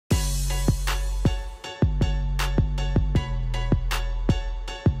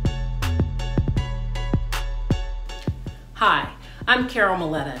Hi, I'm Carol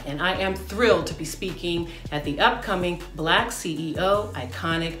Milletta, and I am thrilled to be speaking at the upcoming Black CEO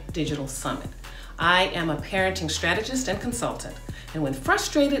Iconic Digital Summit. I am a parenting strategist and consultant, and when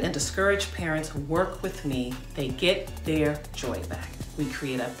frustrated and discouraged parents work with me, they get their joy back. We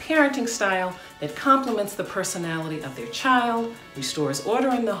create a parenting style that complements the personality of their child, restores order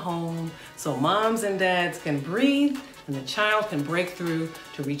in the home, so moms and dads can breathe and the child can break through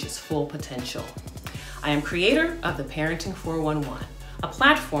to reach its full potential. I am creator of the Parenting 411, a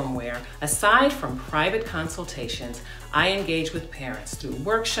platform where, aside from private consultations, I engage with parents through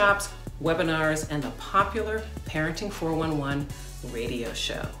workshops, webinars, and the popular Parenting 411 radio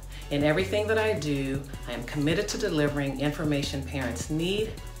show. In everything that I do, I am committed to delivering information parents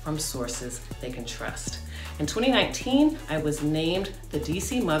need from sources they can trust. In 2019, I was named the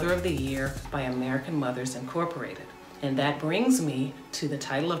DC Mother of the Year by American Mothers Incorporated. And that brings me to the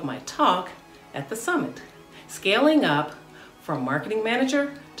title of my talk at the summit, Scaling Up from Marketing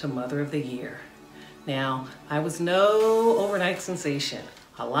Manager to Mother of the Year. Now, I was no overnight sensation.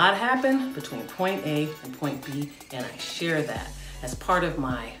 A lot happened between point A and point B, and I share that as part of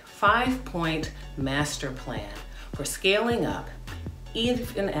my 5-point master plan for scaling up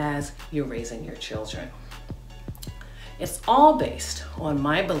even as you're raising your children. It's all based on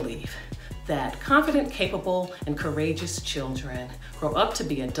my belief that confident, capable, and courageous children grow up to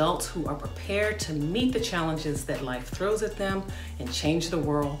be adults who are prepared to meet the challenges that life throws at them and change the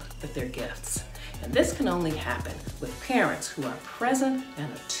world with their gifts. And this can only happen with parents who are present and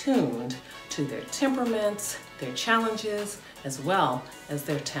attuned to their temperaments, their challenges, as well as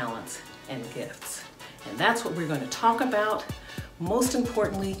their talents and gifts. And that's what we're going to talk about, most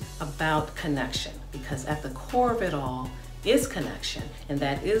importantly about connection, because at the core of it all is connection, and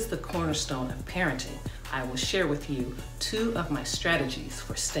that is the cornerstone of parenting. I will share with you 2 of my strategies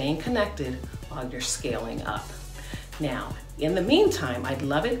for staying connected while you're scaling up. Now, in the meantime, I'd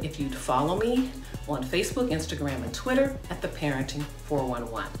love it if you'd follow me on Facebook, Instagram, and Twitter at the Parenting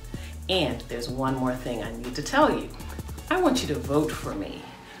 411. And there's one more thing I need to tell you. I want you to vote for me.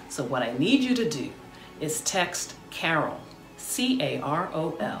 So what I need you to do is text Carol,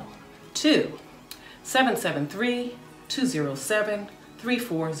 C-A-R-O-L, to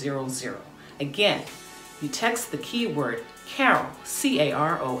 773-207-3400. Again, you text the keyword Carol,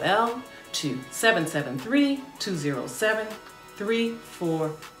 C-A-R-O-L, to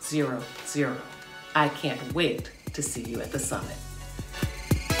 773-207-3400. I can't wait to see you at the summit.